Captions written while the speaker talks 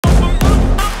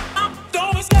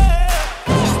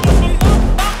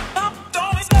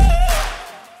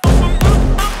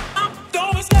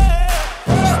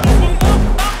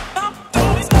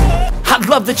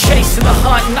love the chase and the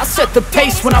hunt, and I set the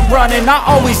pace when I'm running. I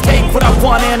always take what I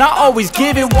want and I always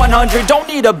give it 100. Don't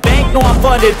need a bank, no I'm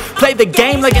funded. Play the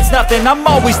game like it's nothing. I'm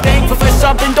always thankful for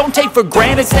something. Don't take for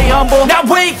granted, stay humble. Now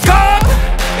wake up!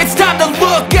 It's time to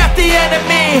look at the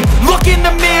enemy. Look in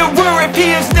the mirror if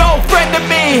he is no friend to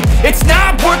me. It's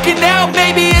not working out,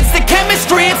 maybe it's the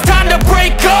chemistry. It's time to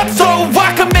break up so I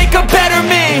can make a better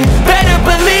me. Better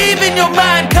believe in your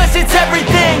mind, cause it's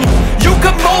everything. You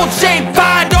can mold, shape,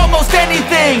 find almost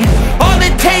anything. All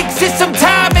it takes is some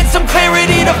time and some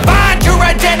clarity to find your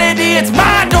identity. It's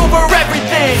mind over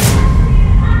everything.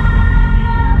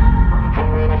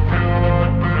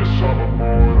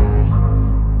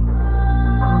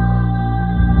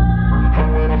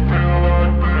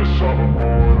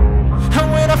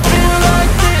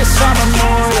 I'm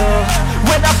immortal.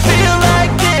 When I feel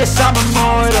like this, I'm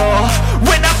immortal.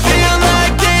 When I feel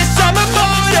like this, I'm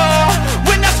immortal.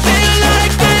 When I feel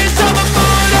like this, I'm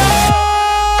immortal.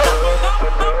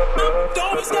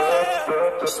 Don't be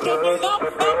scared. Just give me up.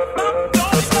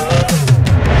 Don't be scared.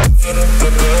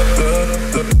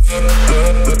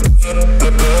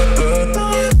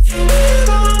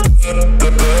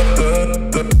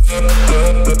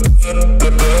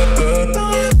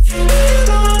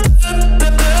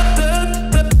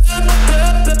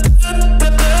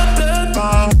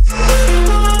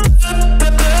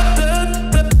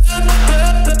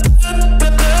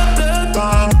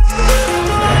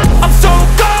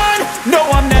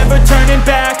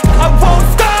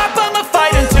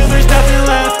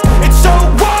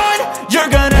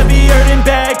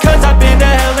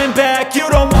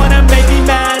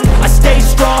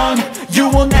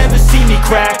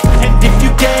 And if you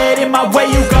get in my way,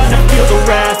 you gonna feel the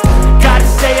wrath. Gotta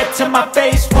say it to my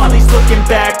face while he's looking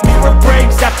back. Mirror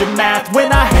breaks after math.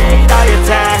 When I hate, I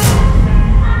attack.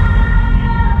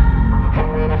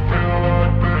 When I feel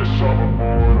like this, I'm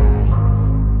immortal.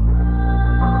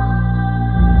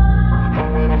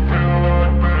 When I feel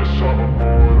like this, I'm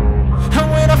immortal. And when I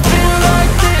feel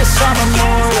like this, I'm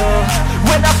immortal.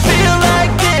 When I feel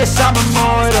like this, I'm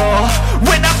immortal.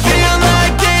 When I feel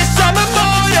like this, I'm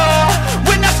immortal.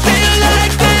 When I feel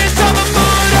like this, I'm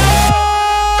immortal.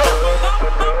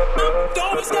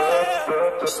 Don't be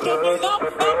scared. Just give me up.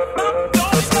 Don't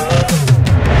be scared.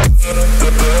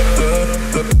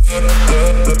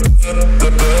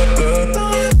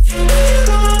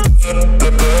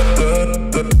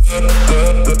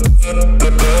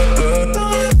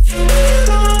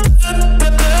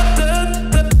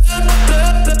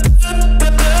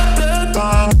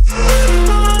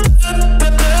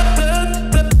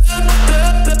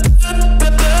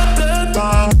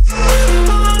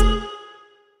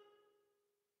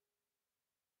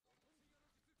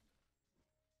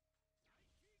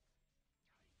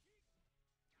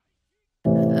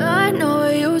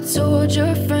 Told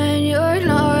your friend you're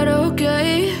not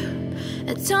okay,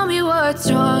 and tell me what's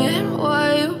wrong and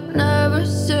why you never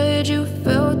said you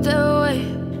felt that way.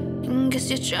 And guess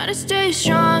you're trying to stay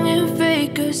strong and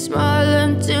fake a smile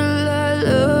until I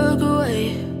look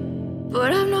away.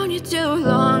 But I've known you too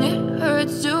long, it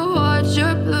hurts to watch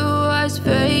your blue eyes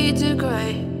fade to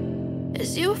gray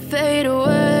as you fade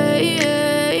away,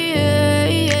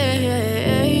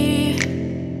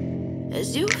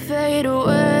 as you fade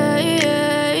away.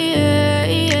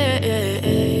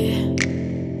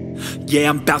 Yeah,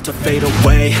 I'm about to fade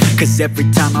away, cause every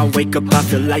time I wake up I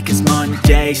feel like it's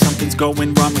Monday. Something's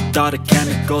going wrong with all the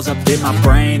chemicals up in my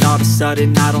brain. All of a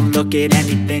sudden I don't look at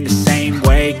anything the same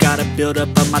way. Gotta build up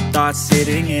of my thoughts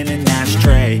sitting in an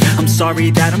ashtray. I'm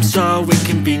sorry that I'm so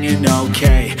inconvenient,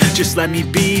 okay. Just let me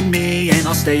be me and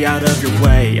I'll stay out of your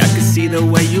way. I can see the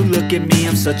way you look at me,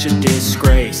 I'm such a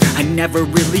disgrace. I never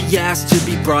really asked to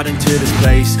be brought into this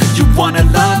place. You wanna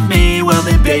love me? Well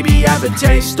then baby I have a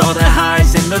taste. All the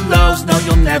highs and the lows, no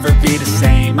you'll never be the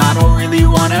same. I don't really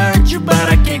wanna hurt you but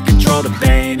I can't control the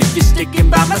pain. If you're sticking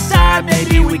by my side,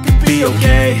 maybe we could be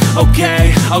okay.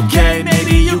 Okay,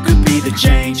 maybe you could be the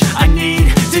change I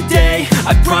need today.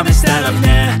 I promise that I've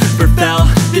never felt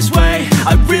this way.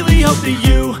 I really hope that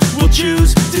you will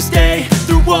choose to stay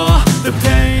through all the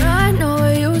pain. I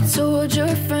know you told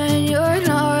your friend you're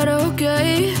not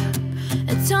okay,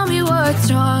 and tell me what's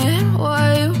wrong and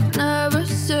why you never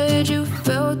said you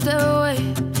felt that way.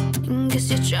 And guess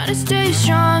you're trying to stay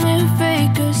strong and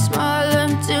fake a smile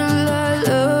until I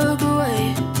look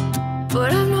away.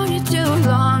 But I've known you too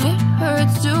long, it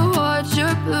hurts to watch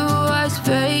your blue eyes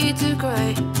fade to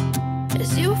gray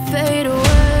as you fade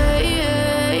away,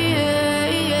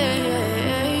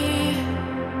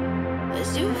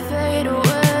 as you fade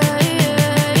away,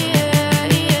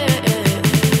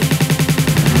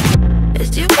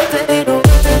 as you fade away.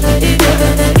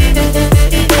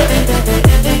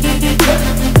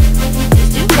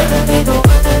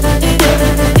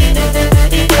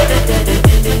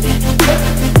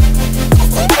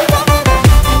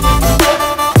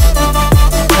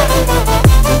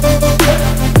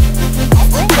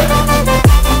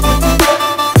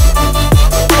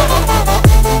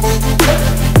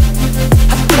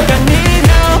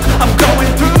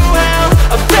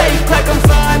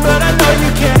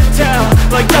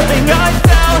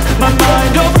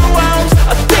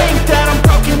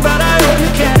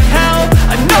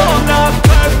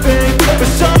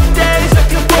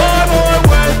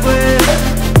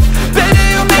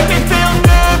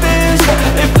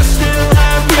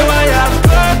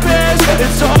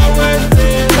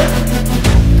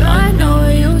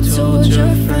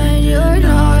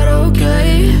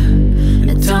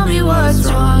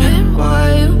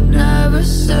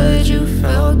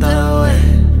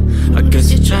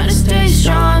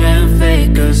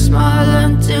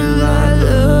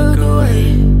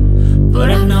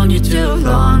 too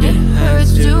long. It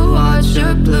hurts to watch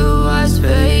your blue eyes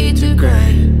fade to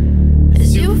gray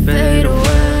as you fade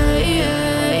away,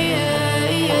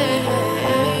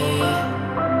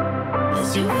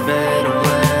 as you fade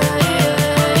away,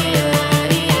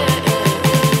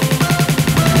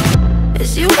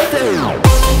 as you fade away.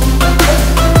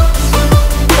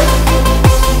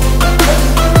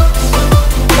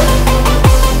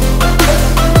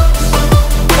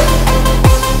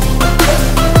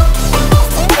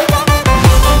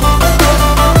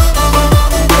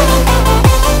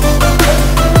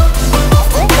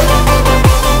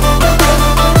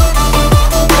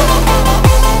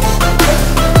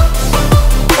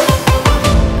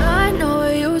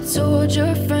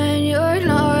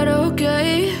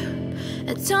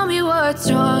 Tell me what's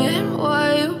wrong and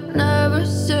why you never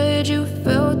said you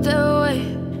felt that way.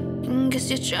 Guess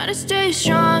you're trying to stay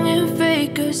strong and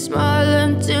fake a smile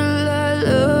until I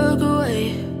look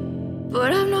away.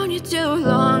 But I've known you too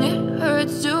long, it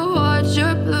hurts to watch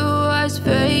your blue eyes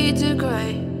fade to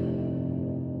gray.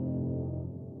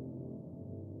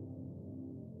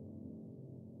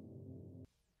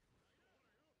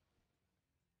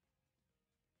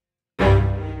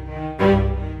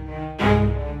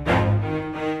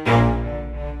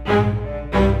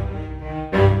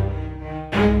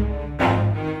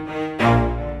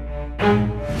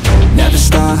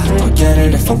 I'll get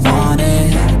it if I want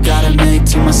it. Gotta make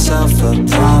to myself a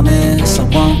promise. I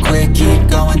won't quit, keep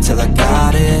going till I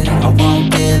got it. I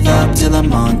won't give up till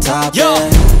I'm on top. Yo,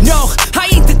 no, I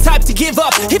ain't the type to give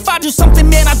up. If I do something,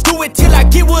 man, I do it till I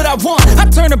get what I want. I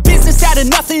turn a business out of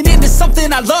nothing into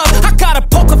something I love. I got a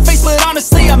poker face, but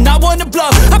honestly, I'm not one to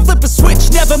bluff. I flip a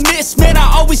switch, never miss, man,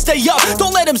 I always stay up.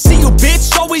 Don't let them see you,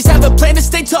 bitch, always have a plan to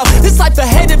stay tough. This life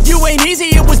ahead of you ain't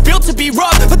easy, it was built to be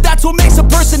rough. But that's what makes a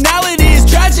personality, is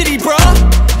tragedy, bruh.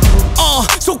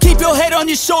 So keep your head on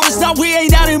your shoulders. Now we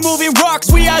ain't out here moving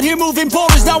rocks, we out here moving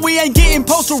boulders. Now we ain't getting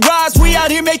posterized, we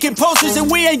out here making posters. And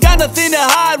we ain't got nothing to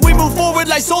hide, we move forward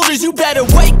like soldiers. You better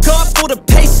wake up for the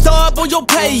pay stub or you'll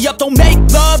pay up. Don't make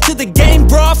love to the game,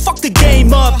 bruh, fuck the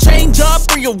game up. Change up,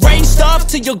 rearrange stuff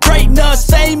to your greatness.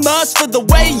 Famous for the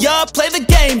way up, play the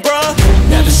game, bruh.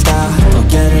 Never stop, I'll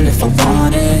get it if I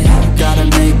want it. Gotta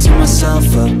make to myself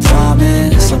a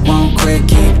promise. I won't quit,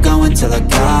 keep going till I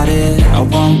got it. I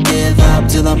won't give up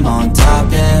till I'm on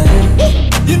top, yeah.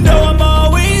 You know I'm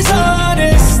always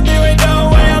honest, there ain't no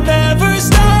way I'm ever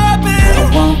stopping. I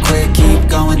won't quit, keep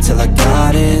going till I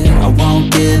got it. I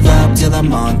won't give up till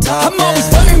I'm on top, I'm always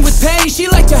flirting with pain, she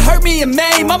like to hurt me and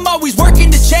maim. I'm always working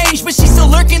to change, but she's still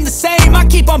lurking the same. I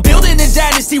keep on building a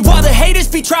dynasty while the haters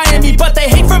be trying me. But they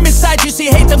hate from inside, you see,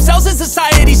 hate themselves in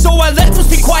society. So I let them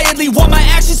speak quietly while my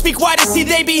actions speak wider. See,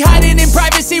 they be hiding in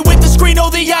privacy with the screen, oh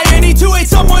the irony. To hate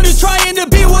someone who's trying to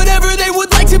be whatever they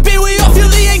would like to be. We all feel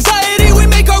the anxiety, we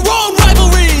make our own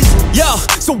rivalries. Yo,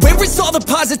 so where is all the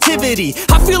positivity?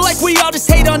 I feel like we all just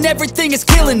hate on everything, it's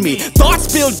killing me.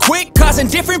 Thoughts build quick, causing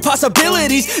different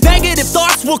possibilities. Negative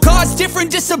thoughts will cause different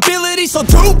disabilities. So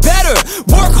do better,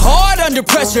 work hard under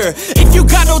pressure. If you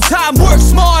got no time, work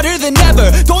smarter than ever.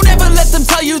 Don't ever let them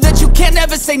tell you that you can't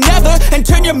never say never. And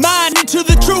turn your mind into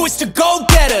the truest of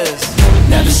go-getters.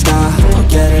 Never stop, I'll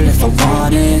get it if I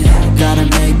want it. Gotta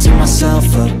make to myself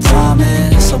a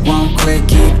promise. I won't quit,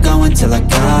 keep going till I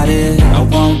got it. I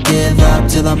won't give up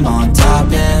till I'm on top.